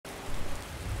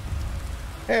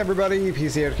Hey everybody,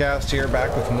 PC Outcast here,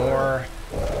 back with more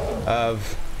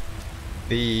of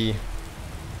the...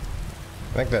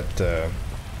 I think that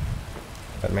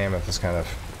mammoth is kind of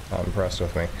not impressed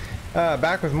with me.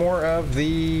 Back with more of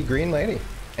the Green Lady.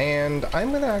 And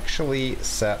I'm gonna actually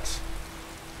set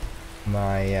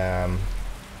my,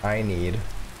 I need...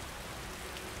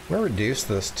 I'm gonna reduce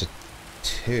this to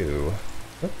 2.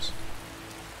 Oops.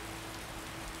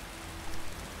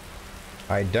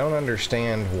 I don't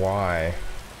understand why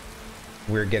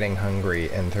we're getting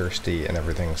hungry and thirsty and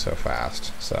everything so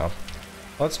fast. So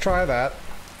let's try that.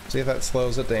 See if that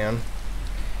slows it down.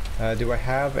 Do I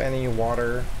have any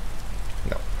water?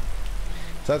 No.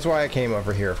 So that's why I came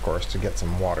over here, of course, to get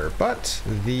some water. But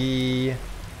the...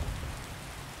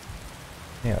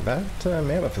 yeah, that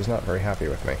mammoth is not very happy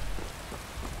with me.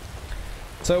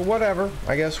 So whatever.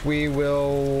 I guess we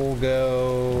will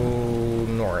go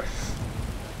north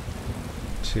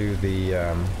to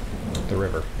the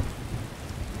river.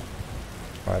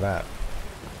 Try that.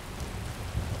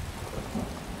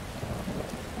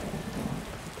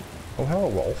 Oh, hello,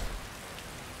 wolf.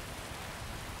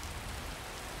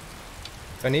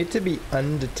 I need to be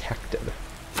undetected.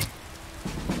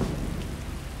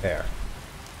 There.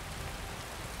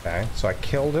 Okay, so I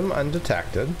killed him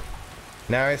undetected.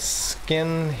 Now I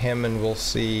skin him and we'll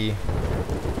see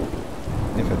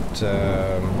if it,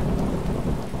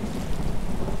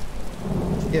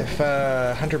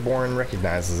 Hunterborn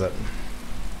recognizes it.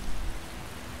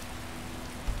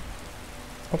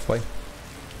 Hopefully.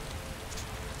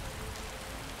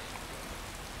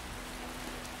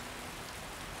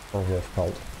 Or wolf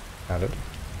cult added.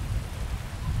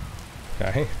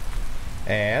 Okay.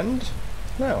 And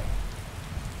no.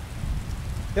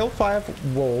 Kill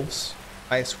 5 wolves,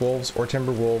 ice wolves, or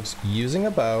timber wolves using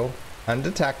a bow,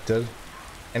 undetected,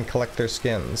 and collect their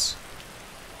skins.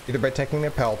 Either by taking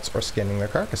their pelts or skinning their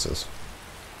carcasses.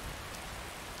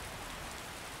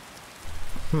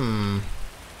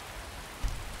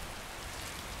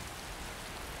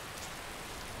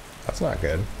 That's not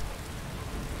good.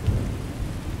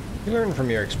 You learn from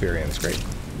your experience, great.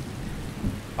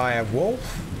 I have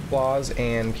wolf, claws,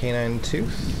 and canine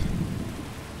tooth.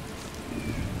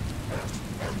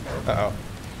 Uh-oh.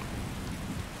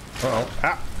 Uh-oh.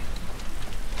 Ah!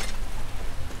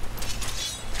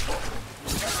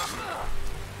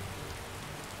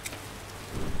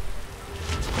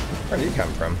 Where do you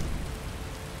come from?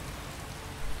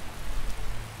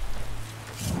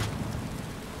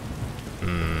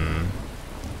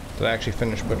 Did I actually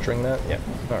finish butchering that? Yeah.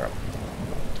 Alright.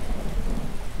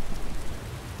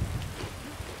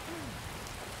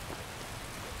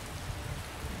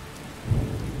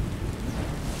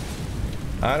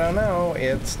 I don't know.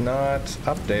 It's not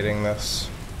updating this.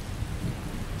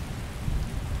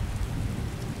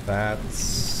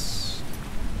 That's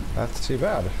too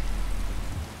bad.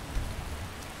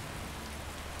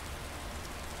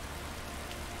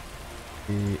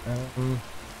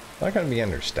 Not gonna be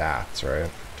under stats,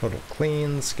 right? Total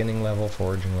clean, skinning level,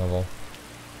 foraging level.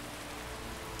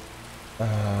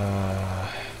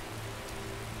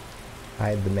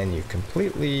 Hide the menu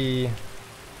completely.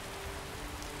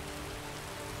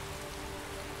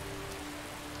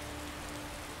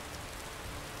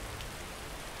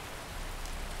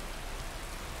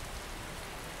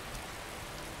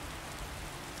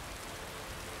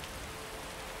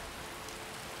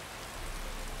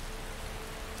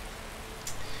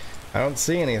 I don't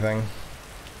see anything.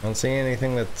 I don't see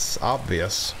anything that's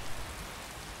obvious.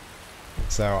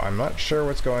 So I'm not sure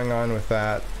what's going on with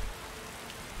that.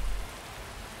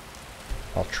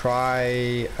 I'll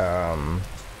try,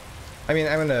 I mean,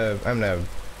 I'm gonna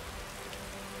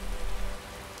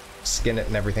skin it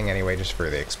and everything anyway, just for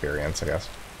the experience, I guess.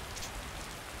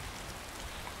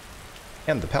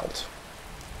 And the pelt.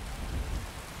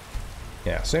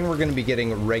 Yeah, soon we're gonna be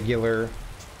getting regular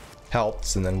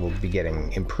pelts, and then we'll be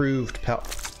getting improved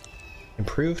pelts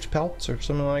or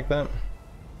something like that.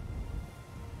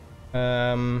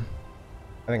 I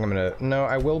think I'm gonna, no,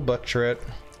 I will butcher it.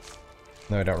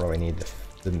 No, I don't really need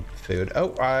the food.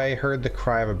 Oh, I heard the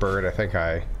cry of a bird. I think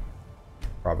I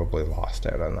probably lost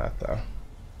out on that though.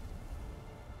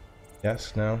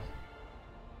 Yes, no.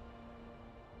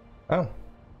 Oh,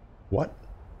 what?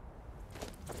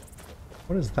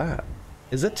 What is that?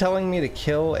 Is it telling me to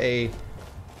kill a...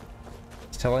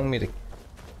 telling me to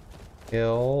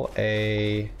kill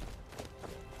a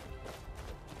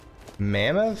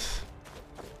mammoth?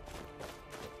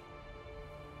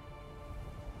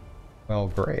 Well,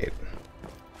 great.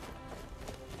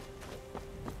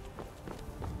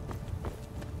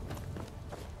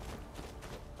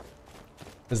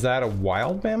 Is that a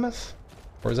wild mammoth?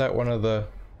 Or is that one of the...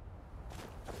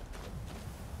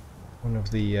 one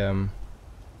of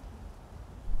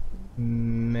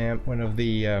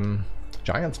the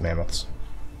giant's mammoths.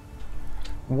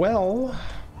 Well,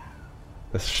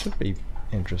 this should be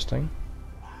interesting.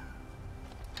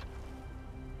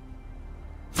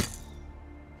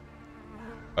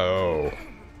 Oh.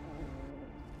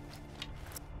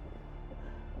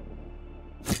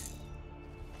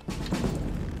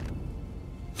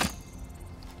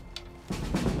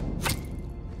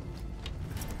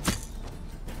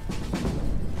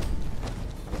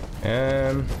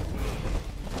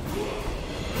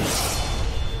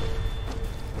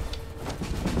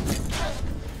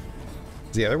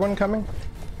 Is the other one coming?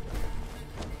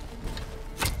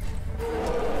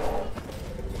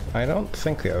 I don't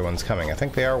think the other one's coming. I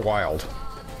think they are wild.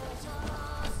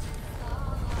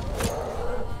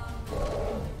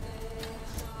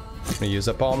 I'm gonna use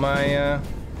up all my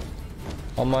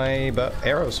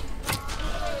arrows.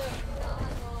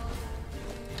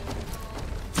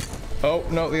 Oh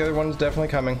no, the other one's definitely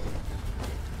coming.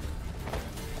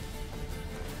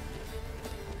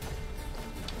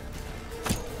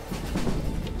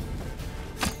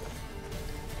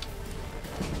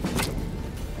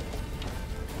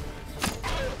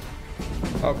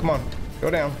 Oh, come on. Go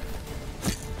down.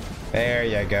 There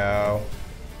you go.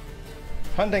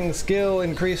 Hunting skill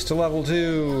increased to level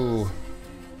 2.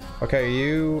 Okay,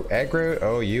 you aggroed?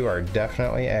 Oh, you are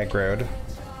definitely aggroed.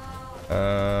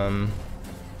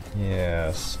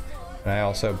 Yes. And I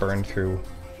also burned through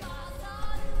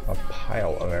a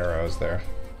pile of arrows there.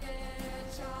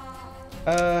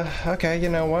 Okay, you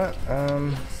know what?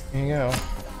 Here you go.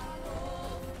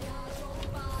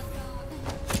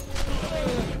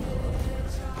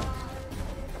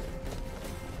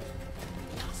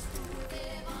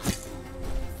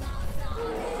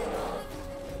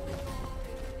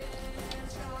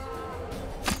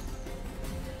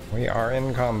 We are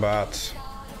in combat.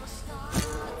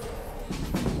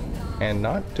 And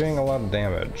not doing a lot of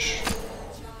damage.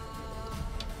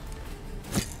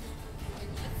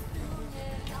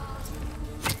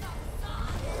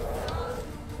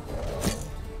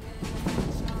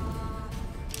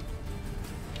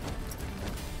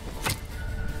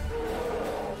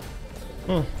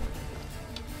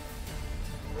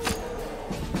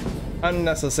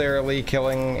 Unnecessarily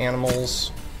killing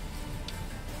animals.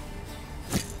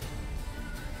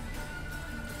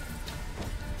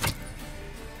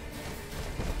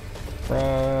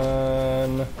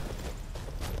 Run.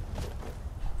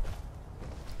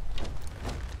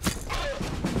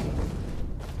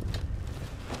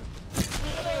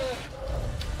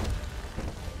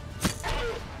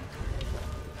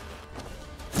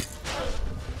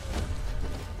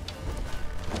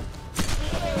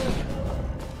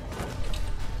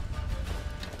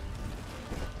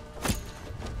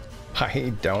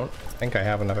 I don't think I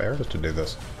have enough arrows to do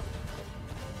this.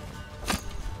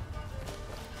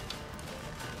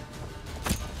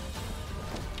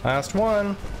 Last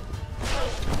one.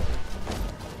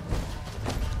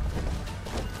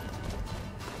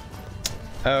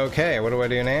 Okay, what do I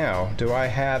do now? Do I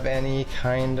have any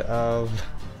kind of,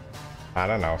 I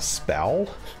don't know, spell?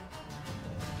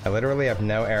 I literally have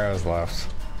no arrows left.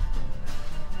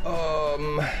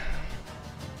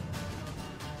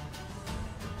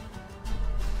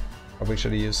 Probably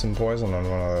should have used some poison on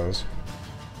one of those.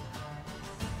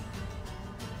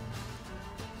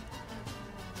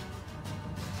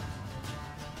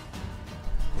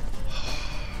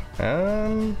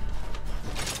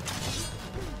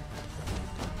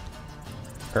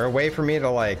 Is there a way for me to,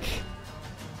 like,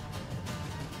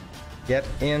 get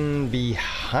in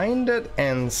behind it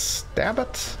and stab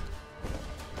it?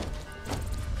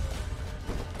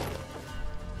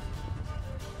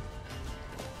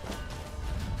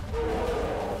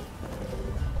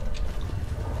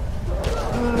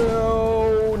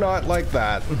 No, not like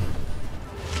that.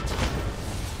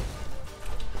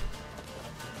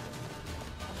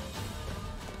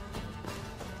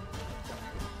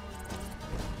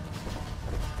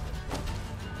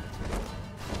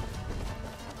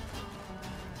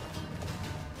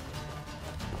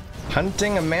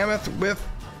 Hunting a mammoth with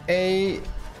a...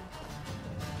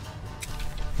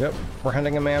 Yep, we're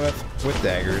hunting a mammoth with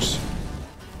daggers.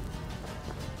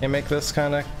 Can't make this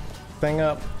kind of thing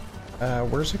up.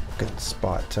 Where's a good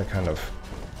spot to kind of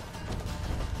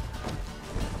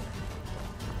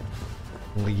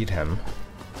lead him?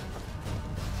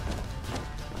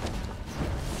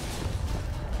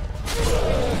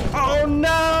 Oh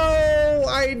no!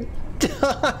 I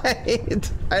died!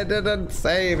 I didn't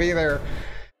save either.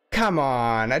 Come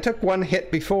on, I took one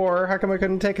hit before. How come I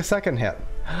couldn't take a second hit?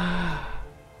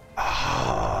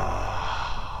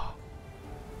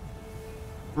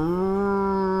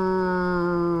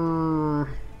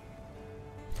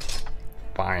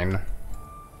 fine.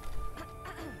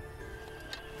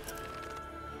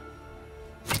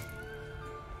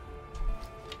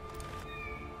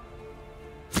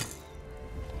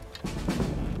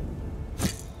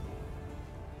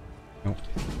 Nope. Nope,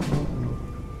 nope.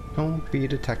 Don't be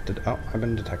detected. Oh, I've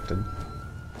been detected.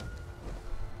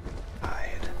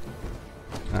 Hide.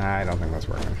 I don't think that's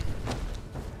working.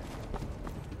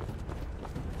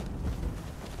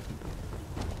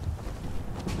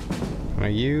 No,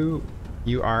 you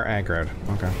are aggroed.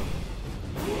 Okay.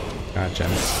 Gotcha.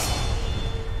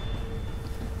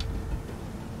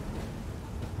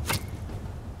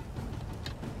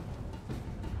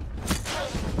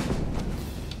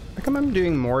 How come I'm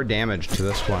doing more damage to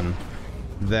this one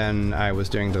than I was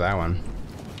doing to that one?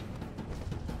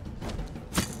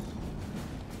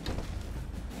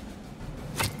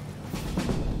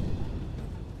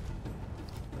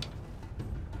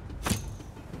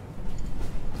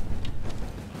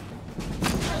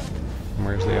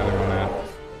 Where's the other one at?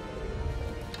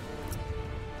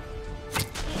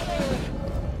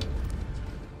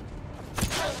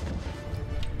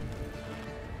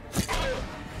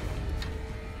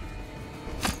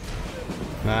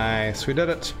 Nice, we did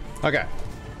it. Okay,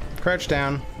 crouch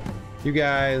down. You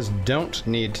guys don't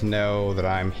need to know that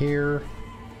I'm here.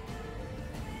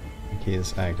 I think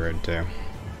he's aggroed too.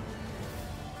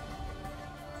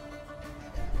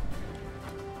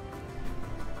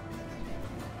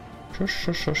 Shush,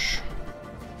 shush, shush.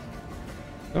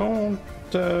 Don't,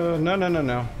 no, no, no,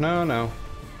 no, no, no.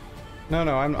 No,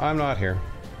 no, I'm not here.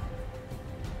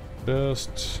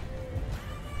 Just...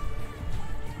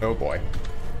 Oh boy.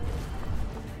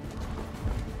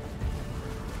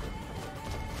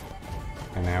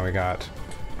 And now we got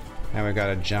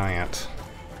a giant.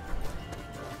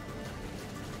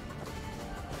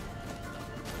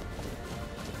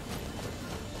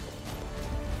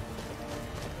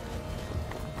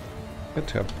 Get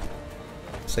to a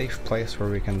safe place where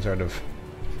we can sort of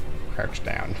crouch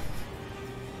down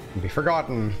and be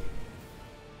forgotten.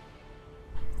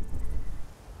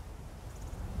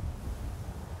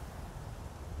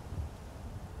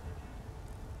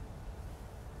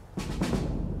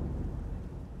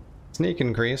 Sneak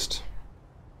increased.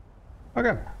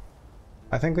 Okay.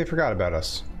 I think they forgot about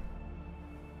us.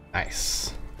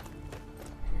 Nice.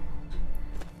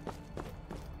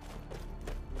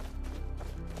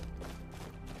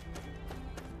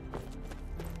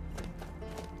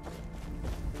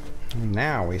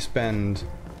 Now we spend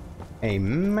a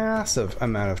massive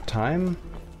amount of time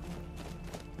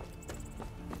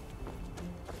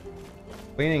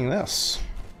cleaning this.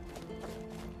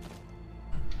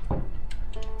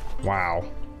 Wow.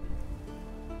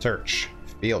 Search.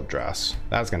 Field dress.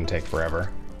 That's gonna take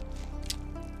forever.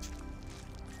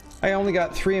 I only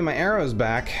got 3 of my arrows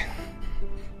back.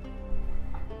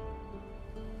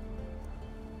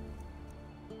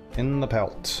 In the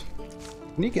pelt.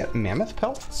 Can you get mammoth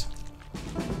pelts?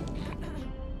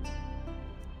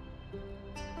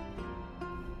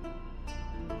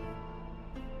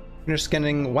 When you're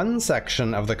skinning one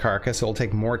section of the carcass, it will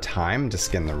take more time to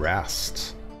skin the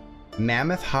rest.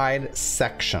 Mammoth hide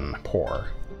section pour.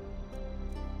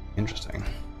 Interesting.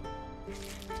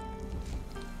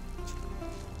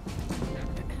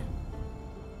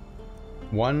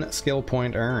 One skill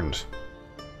point earned.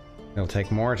 It'll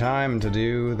take more time to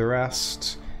do the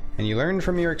rest, and you learn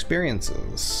from your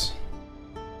experiences.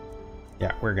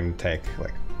 Yeah, we're gonna take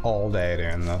like all day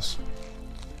doing this.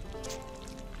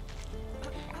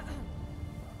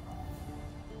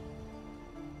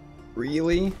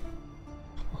 Really?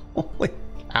 Holy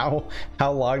cow,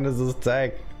 how long does this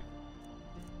take?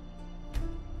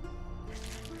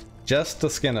 Just to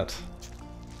skin it.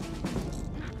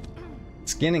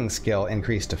 Skinning skill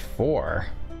increased to 4.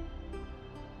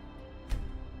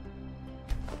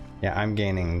 Yeah, I'm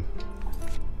gaining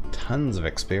tons of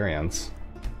experience.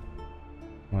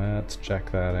 Let's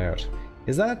check that out.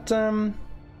 Is that,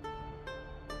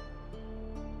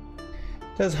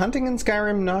 does hunting in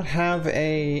Skyrim not have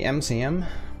a MCM?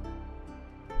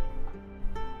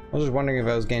 I was just wondering if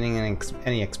I was gaining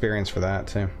any experience for that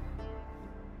too.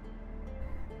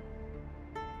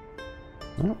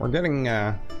 Well, we're getting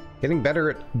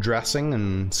better at dressing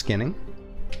and skinning.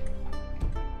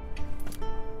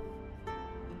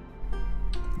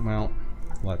 Well,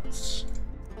 let's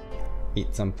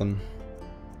eat something.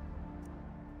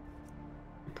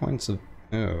 Points of...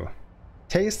 oh.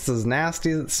 Tastes as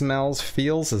nasty as it smells,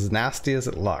 feels as nasty as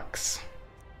it looks.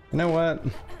 You know what?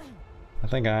 I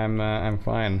think I'm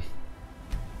fine.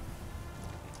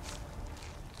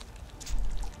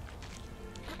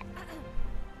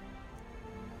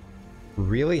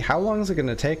 Really? How long is it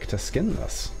gonna take to skin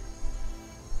this?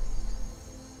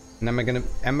 And am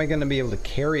I gonna be able to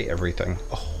carry everything?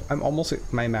 Oh, I'm almost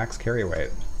at my max carry weight.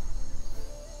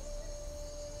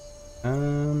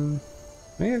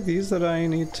 Any of these that I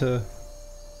need to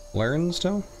learn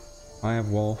still? I have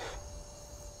wolf.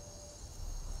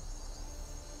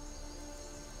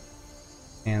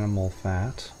 Animal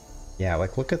fat. Yeah,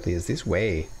 like look at these. These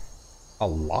weigh a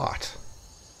lot.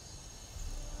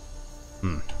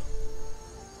 Gonna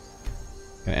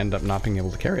end up not being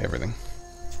able to carry everything.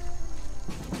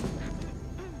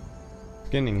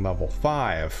 Skinning level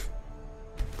 5.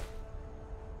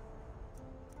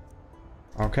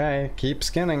 Okay, keep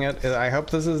skinning it. I hope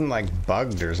this isn't like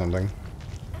bugged or something.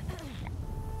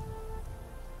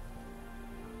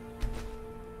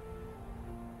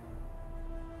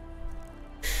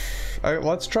 Alright,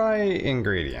 let's try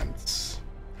ingredients.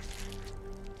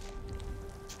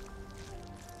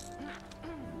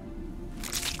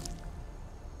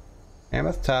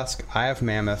 Mammoth tusk, eye of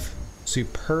mammoth,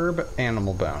 superb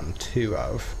animal bone, 2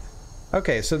 of.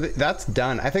 Okay, so that's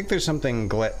done. I think there's something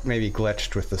maybe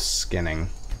glitched with the skinning.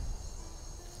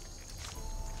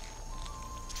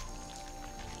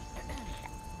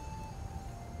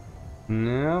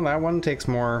 No, that one takes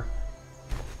more.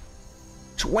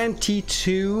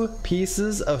 22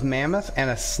 pieces of mammoth and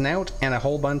a snout and a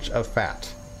whole bunch of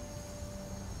fat.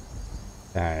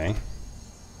 Okay.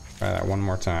 Try that one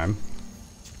more time.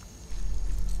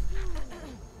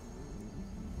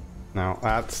 No,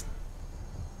 that's...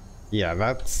 Yeah,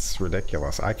 that's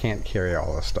ridiculous. I can't carry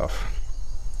all this stuff.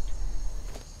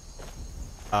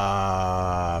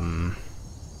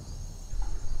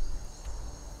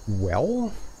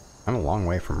 Well, I'm a long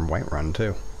way from Whiterun,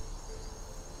 too.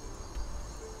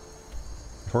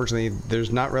 Unfortunately,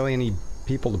 there's not really any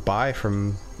people to buy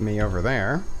from me over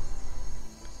there.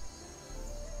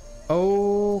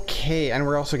 Okay, and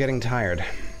we're also getting tired.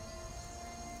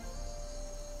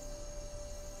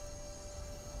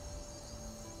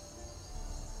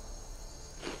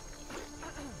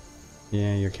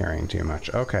 Yeah, you're carrying too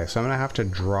much. Okay, so I'm gonna have to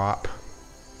drop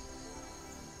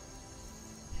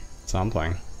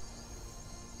something.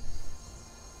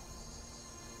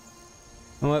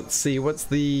 Let's see, what's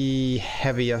the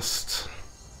heaviest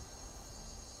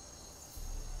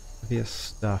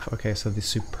stuff? Okay, so the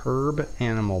superb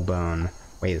animal bone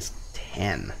weighs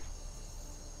 10.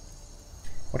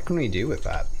 What can we do with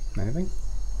that? Anything?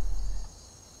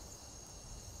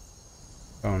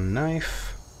 Bone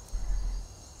knife.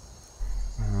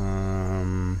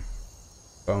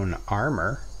 Bone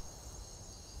armor.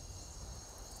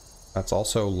 That's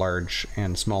also large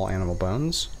and small animal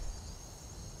bones.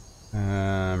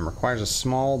 Requires a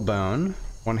small bone.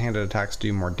 One-handed attacks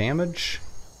do more damage.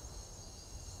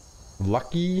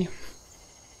 Lucky.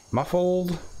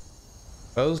 Muffled.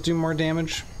 Bows do more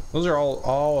damage. Those are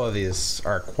all of these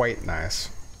are quite nice.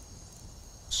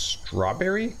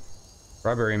 Strawberry?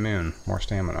 Strawberry moon. More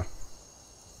stamina.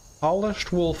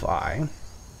 Polished wolf eye.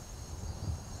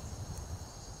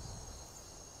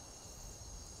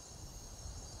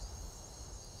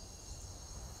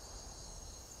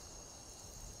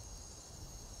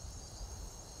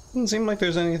 Doesn't seem like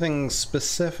there's anything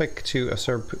specific to a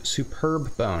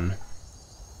superb bone.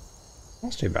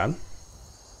 That's too bad.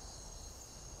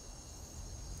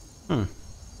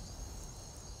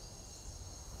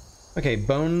 Okay,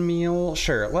 bone meal.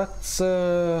 Sure.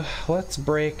 Let's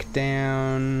break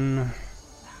down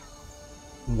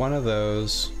one of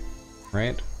those.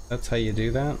 Right? That's how you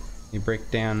do that. You break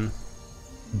down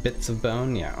bits of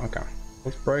bone. Yeah. Okay.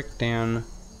 Let's break down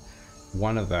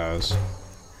one of those.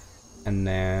 And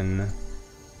then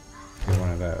do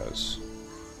one of those.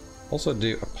 Also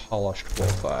do a polished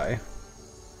wolf eye.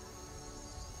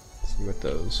 Let's see what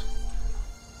those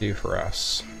do for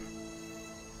us.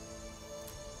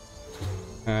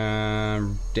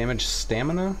 Damage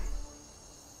stamina.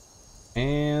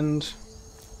 And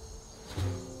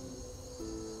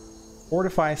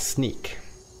fortify sneak.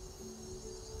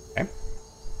 Okay.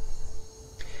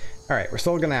 Alright, we're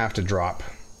still gonna have to drop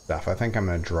stuff. I think I'm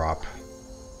gonna drop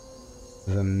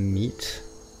the meat,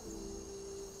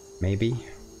 maybe.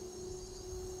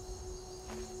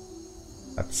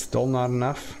 That's still not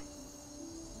enough.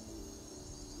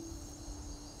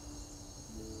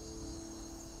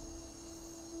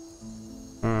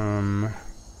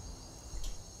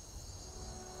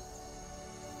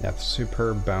 Yeah, the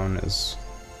superb bone is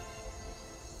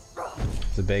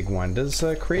the big one. Does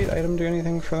create item do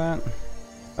anything for that?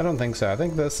 I don't think so. I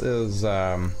think this is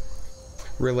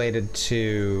related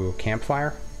to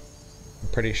campfire. I'm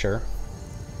pretty sure.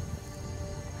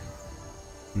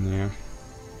 Yeah.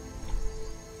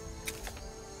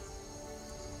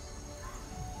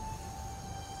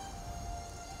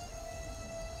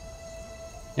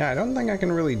 Yeah, I don't think I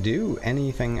can really do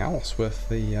anything else with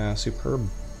the superb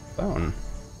bone.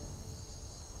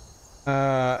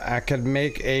 I could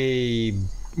make a...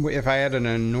 If I had an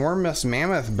enormous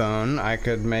mammoth bone, I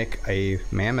could make a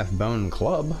mammoth bone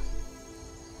club.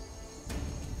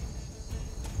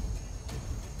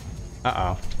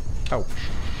 Uh-oh. Oh,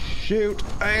 shoot.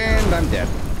 And I'm dead.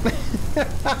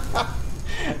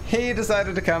 He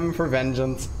decided to come for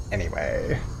vengeance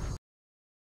anyway.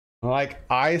 Like,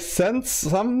 I sense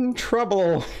some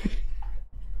trouble.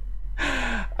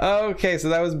 Okay, so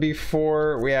that was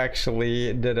before we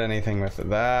actually did anything with it.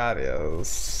 That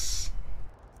is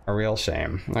a real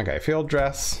shame. Okay, field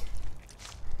dress.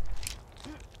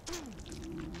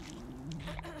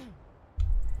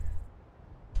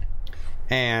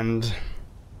 And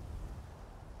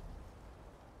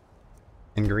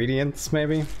ingredients,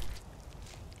 maybe?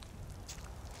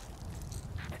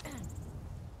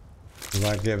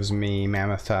 That gives me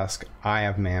mammoth tusk, eye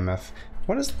of mammoth.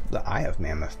 What does the eye of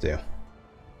mammoth do?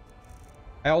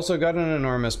 I also got an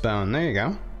enormous bone. There you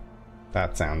go.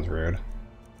 That sounds rude.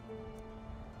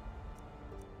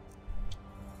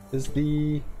 Is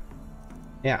the...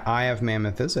 Yeah, eye of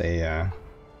mammoth is a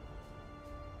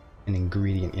an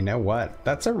ingredient. You know what?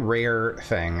 That's a rare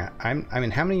thing. I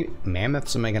mean, how many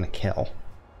mammoths am I gonna kill?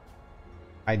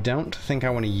 I don't think I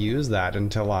want to use that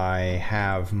until I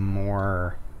have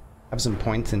more... Have some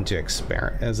points into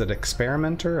is it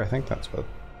experimenter? I think that's what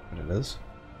it is.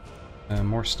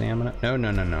 More stamina. No.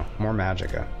 More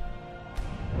magicka.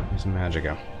 Use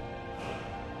magicka.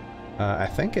 I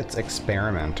think it's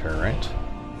experimenter, right?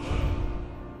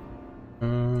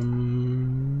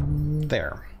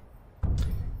 There.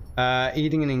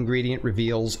 Eating an ingredient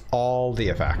reveals all the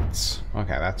effects.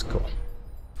 Okay, that's cool.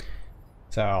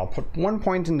 So I'll put 1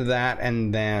 point into that,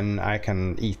 and then I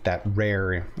can eat that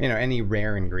rare, you know, any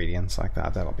rare ingredients like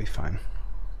that. That'll be fine.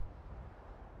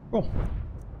 Cool.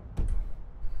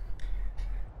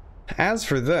 As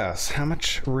for this, how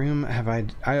much room have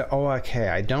oh, okay,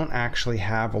 I don't actually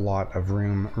have a lot of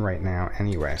room right now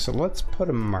anyway. So let's put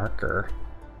a marker.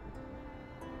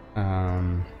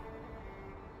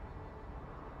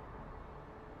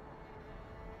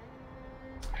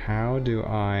 How do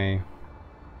I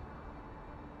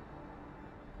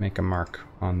make a mark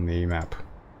on the map?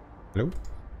 Hello?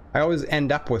 I always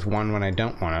end up with one when I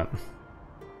don't want it.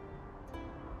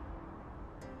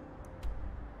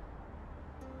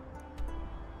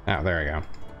 Oh, there we go.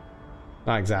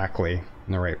 Not exactly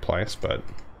in the right place, but...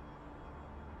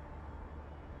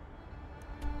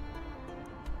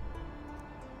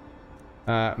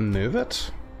 move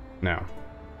it? No.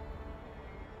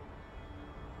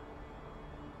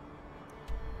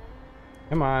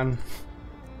 Come on.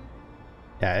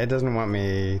 Yeah, it doesn't want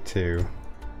me to...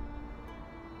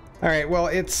 Alright, well,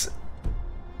 it's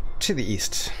to the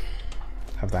east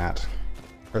of that.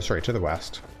 Or sorry, to the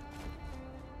west.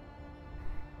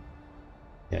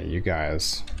 Yeah, you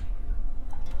guys.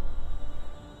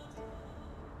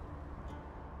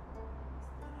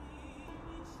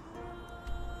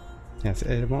 Yes,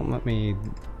 it won't let me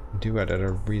do it at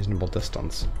a reasonable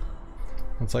distance.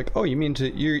 It's like, oh, you mean to...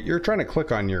 You're trying to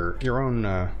click on your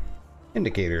own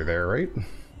indicator there, right?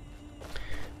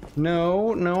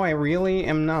 No, I really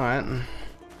am not.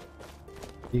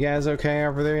 You guys okay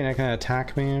over there? You're not gonna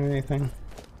attack me or anything?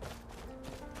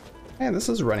 Hey, this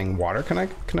is running water. Can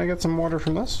I get some water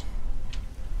from this?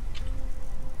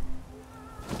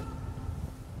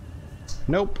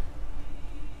 Nope.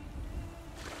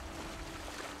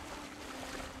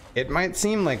 It might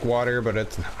seem like water, but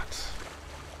it's not.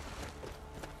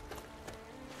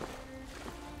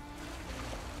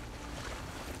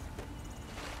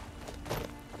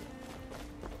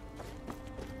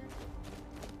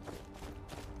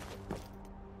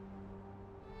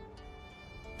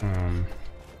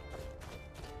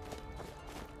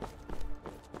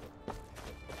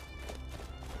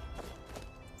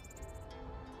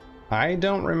 I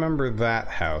don't remember that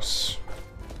house.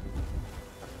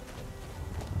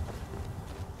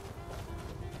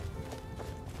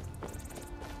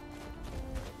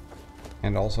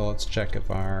 And also, let's check if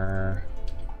our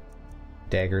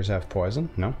daggers have poison.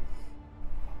 No.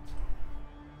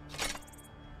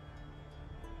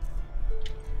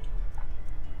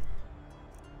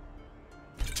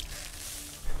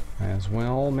 Might as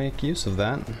well make use of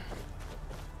that.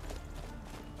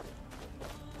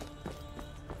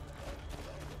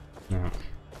 No.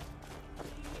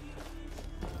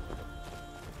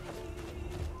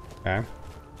 Okay.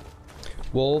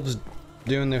 Wolves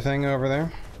doing their thing over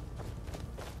there.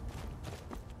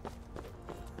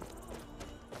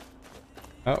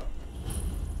 Oh.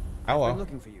 Hello. I'm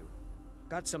looking for you.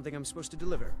 Got something I'm supposed to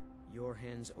deliver. Your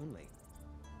hands only.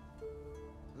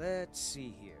 Let's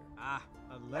see here. Ah,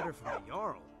 a letter from the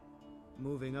Jarl.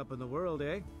 Moving up in the world,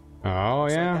 eh? Oh,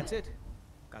 Looks like yeah. that's it.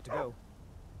 Got to go.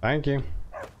 Thank you.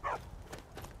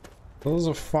 This is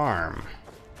a farm.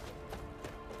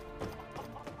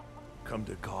 Come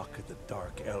to gawk at the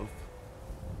dark elf?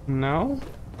 No,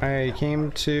 I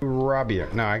came to rob you.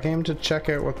 No, I came to check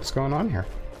out what's going on here.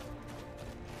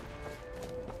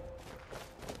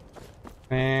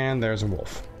 And there's a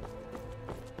wolf.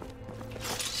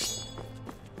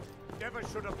 Never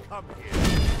should have come here.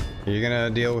 Are you gonna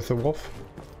deal with the wolf?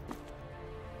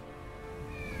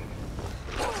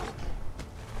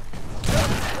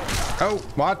 Oh,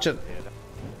 watch it.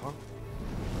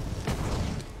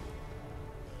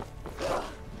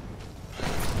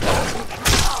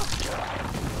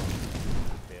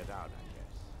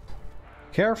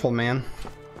 Careful, man.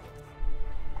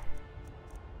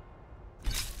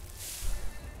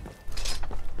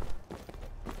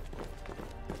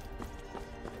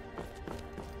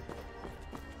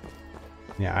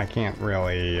 Yeah, I can't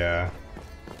really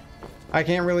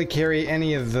carry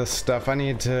any of this stuff. I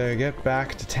need to get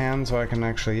back to town so I can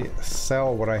actually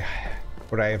sell what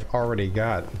I've already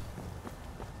got.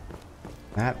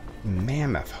 That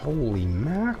mammoth, holy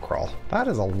mackerel. That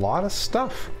is a lot of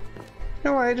stuff. You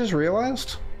know what I just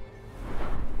realized?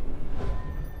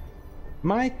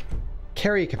 My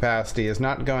carry capacity is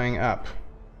not going up.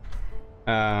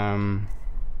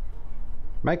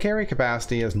 My carry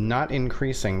capacity is not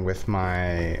increasing with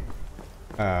my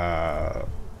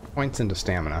points into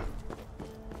stamina.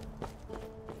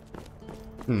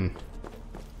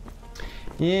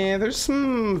 Yeah, there's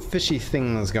some fishy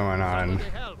things going on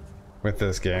with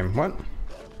this game. What?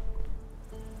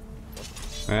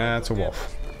 That's a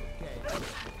wolf.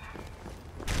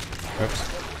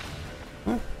 Oops.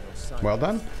 Huh. Well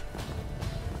done.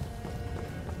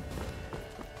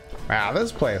 Wow,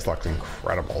 this place looks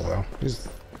incredible though. Just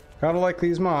gotta like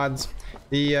these mods.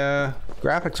 The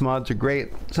graphics mods are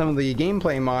great. Some of the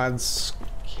gameplay mods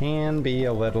can be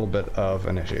a little bit of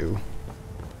an issue.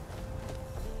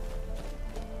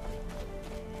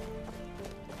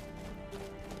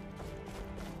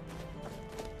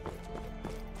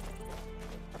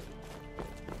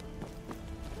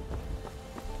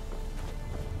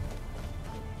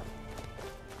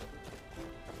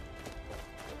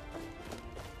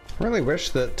 I really wish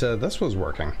that this was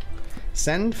working.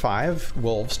 Send 5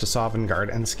 wolves to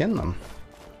Sovngarde and skin them.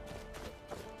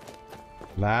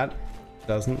 That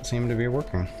doesn't seem to be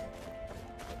working.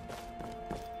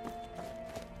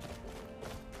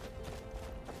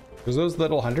 Because those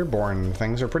little hunter-born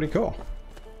things are pretty cool.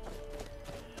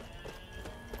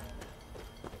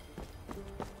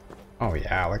 Oh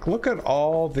yeah, like look at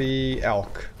all the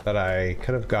elk that I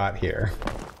could have got here.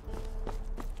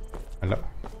 Hello?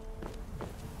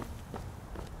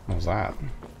 What was that?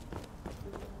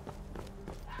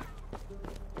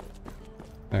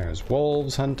 There's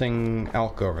wolves hunting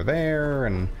elk over there,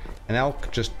 and an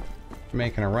elk just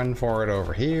making a run for it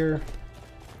over here.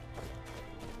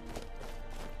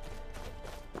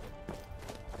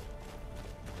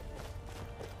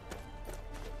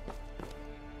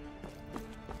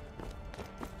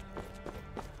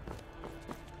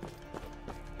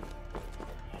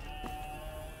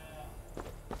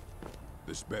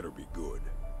 This better be good.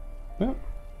 Yep.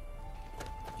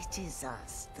 It is a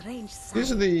strange sight.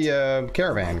 These are the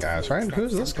caravan guys, right?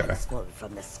 Who's this guy? Fall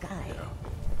from the sky.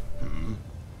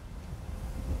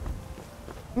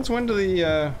 Since when do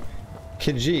the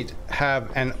Khajiit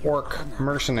have an orc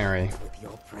mercenary? With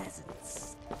your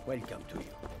presence. Welcome to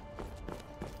you.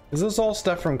 Is this all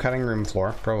stuff from cutting room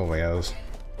floor? Probably is.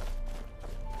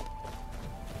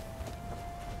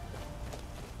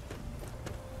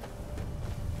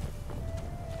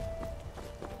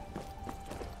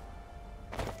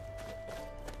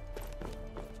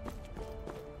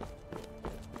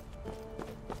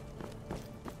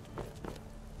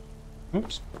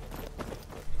 Oops.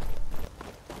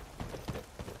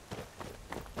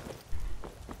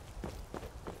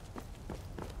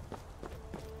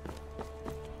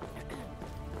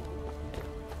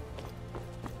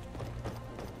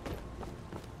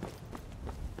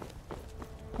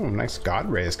 Oh, nice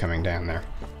god rays coming down there.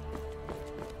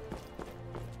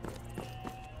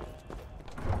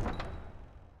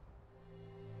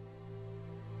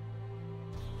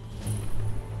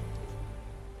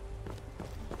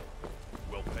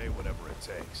 We'll pay whatever it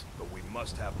takes, but we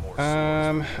must have more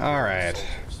all right.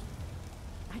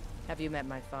 Have you met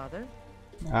my father?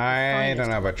 I don't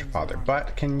know about your father,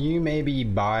 but can you maybe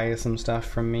buy some stuff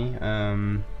from me?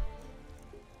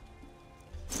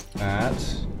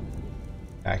 That.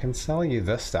 I can sell you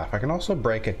this stuff. I can also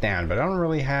break it down, but I don't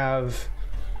really have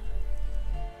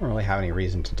don't really have any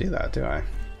reason to do that, do I?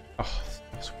 Oh,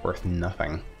 it's worth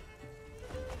nothing.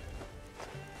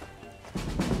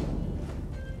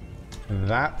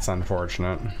 That's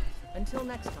unfortunate. Until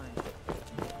next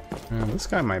time. This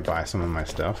guy might buy some of my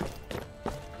stuff.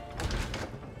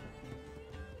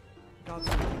 Got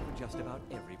something for just about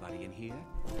everybody in here.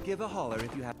 Give a holler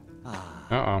if you have.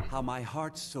 Uh-oh. How my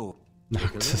heart soars.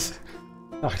 Knocked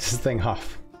his thing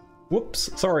off.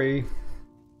 Whoops, sorry.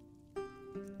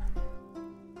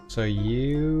 So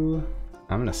you...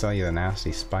 I'm gonna sell you the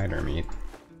nasty spider meat.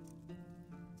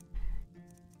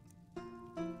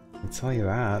 I'll tell you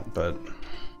that, but...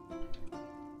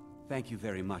 Thank you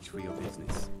very much for your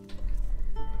business.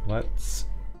 Let's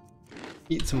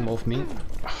eat some wolf meat.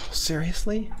 Oh,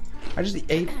 seriously? I just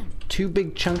ate 2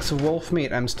 big chunks of wolf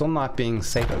meat. I'm still not being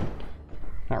sated.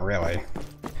 Not really.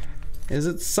 Is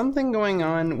it something going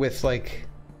on with, like,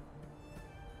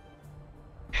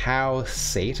 how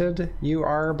sated you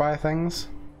are by things?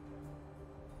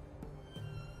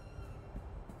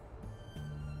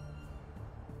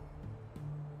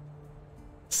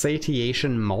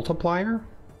 Satiation multiplier?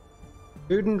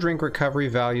 Food and drink recovery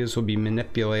values will be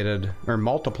manipulated or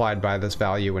multiplied by this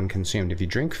value when consumed. If you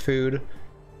drink food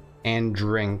and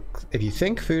drink, if you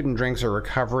think food and drinks are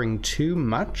recovering too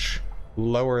much,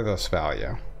 lower this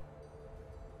value.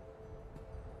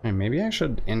 And maybe I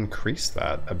should increase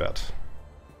that a bit.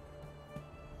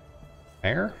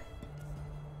 There?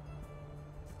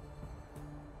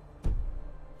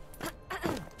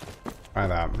 Try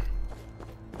that.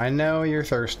 I know you're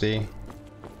thirsty.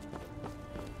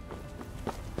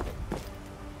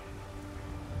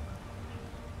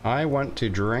 I want to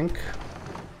drink.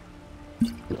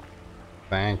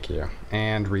 Thank you.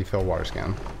 And refill water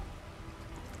scan.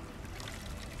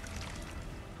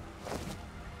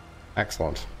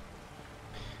 Excellent.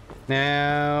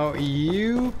 Now,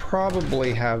 you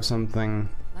probably have something.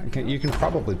 You can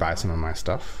probably buy some of my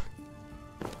stuff.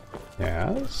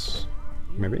 Yes?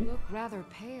 Maybe? You look rather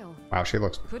pale. Wow, she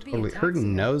looks totally... Her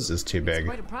nose is too big. It's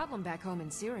quite a problem back home in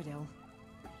Cyrodiil.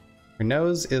 Her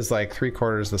nose is like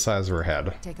 3/4 the size of her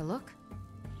head. Take a look.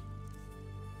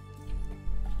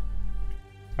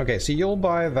 Okay, so you'll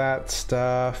buy that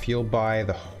stuff. You'll buy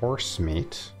the horse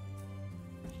meat.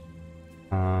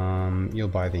 You'll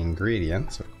buy the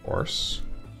ingredients, of course.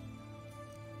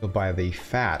 You'll buy the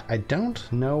fat. I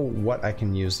don't know what I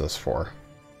can use this for.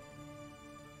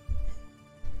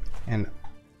 And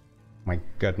my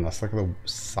goodness, look at the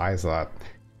size of that.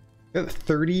 You got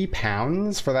 30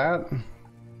 pounds for that?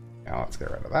 Yeah, let's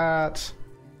get rid of that.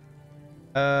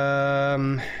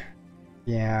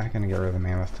 Yeah, I'm gonna get rid of the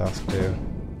mammoth tusk too.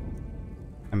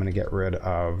 I'm gonna get rid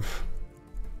of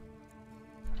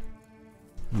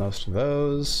most of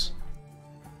those.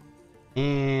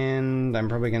 And I'm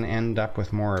probably gonna end up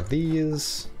with more of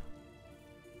these.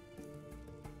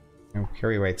 Oh,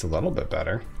 carry weight's a little bit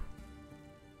better.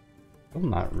 Still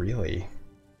not really.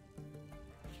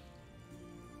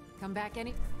 Come back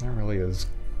any? Not really as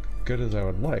good as I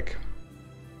would like.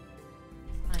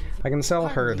 I can sell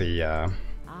her the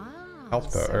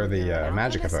health or the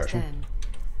magic potion.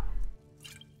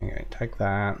 Okay, take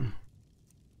that.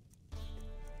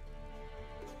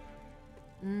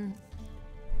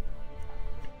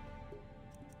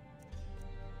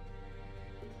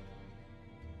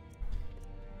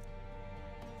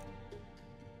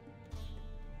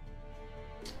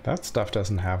 That stuff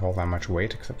doesn't have all that much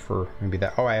weight except for maybe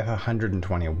that. Oh, I have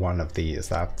 121 of these.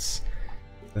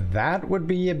 That would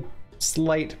be a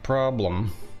slight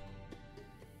problem.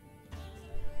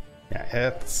 Yeah,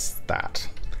 it's that.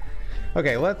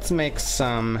 Okay, let's make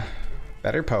some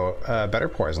better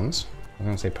poisons. I was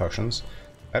gonna say potions.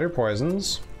 Better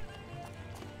poisons.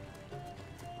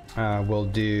 We'll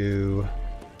do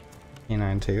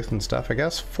canine tooth and stuff, I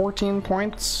guess. 14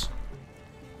 points.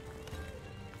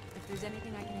 If there's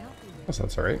anything I can help you with, Guess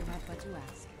that's alright. you have but to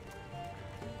ask.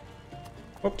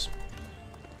 Whoops.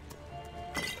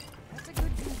 That's a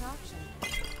good concoction.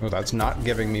 Oh, that's not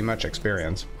giving me much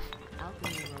experience.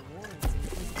 Alchemy rewards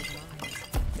inquisitive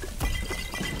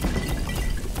minds.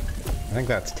 I think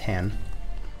that's 10.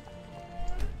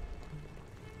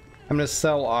 I'm gonna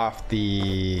sell off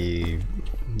the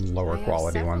lower I have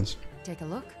quality several. ones. Take a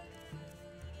look.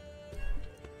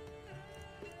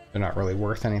 They're not really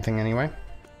worth anything anyway.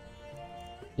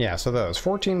 Yeah, so those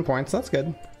 14 points, that's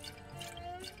good.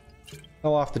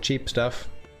 Sell off the cheap stuff.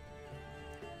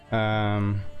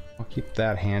 I'll keep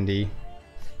that handy.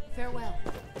 Farewell.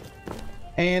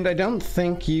 And I don't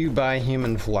think you buy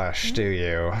human flesh, do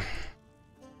you?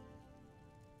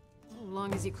 As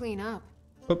long as you clean up.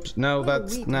 Oops, no,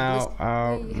 that's no.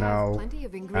 Oh, no.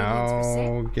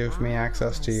 Oh, give me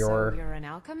access to your You're an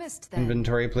alchemist, then.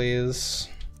 inventory, please.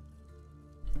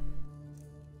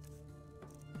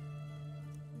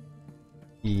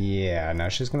 Yeah, no,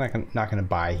 she's not gonna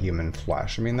buy human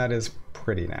flesh. I mean, that is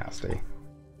pretty nasty.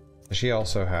 She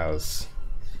also has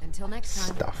Until next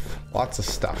time. stuff. Lots of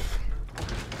stuff.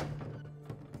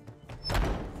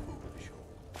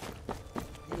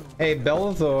 Hey,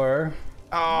 Bellathor.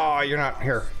 Oh, you're not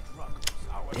here.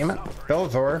 Damn it.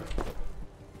 Bellathor.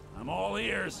 I'm all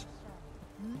ears.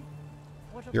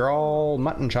 You're all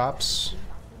mutton chops.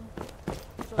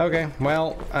 Okay,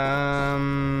 well,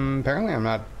 apparently I'm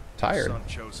not tired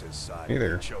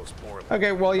either.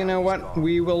 Okay, well, you know what?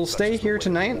 We will stay here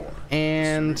tonight,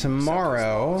 and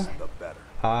tomorrow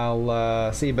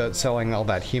I'll see about selling all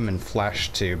that human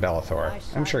flesh to Bellathor.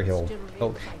 I'm sure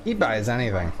he buys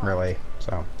anything, really.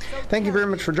 So, thank you very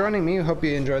much for joining me. Hope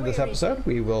you enjoyed this episode.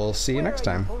 We will see you next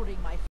time.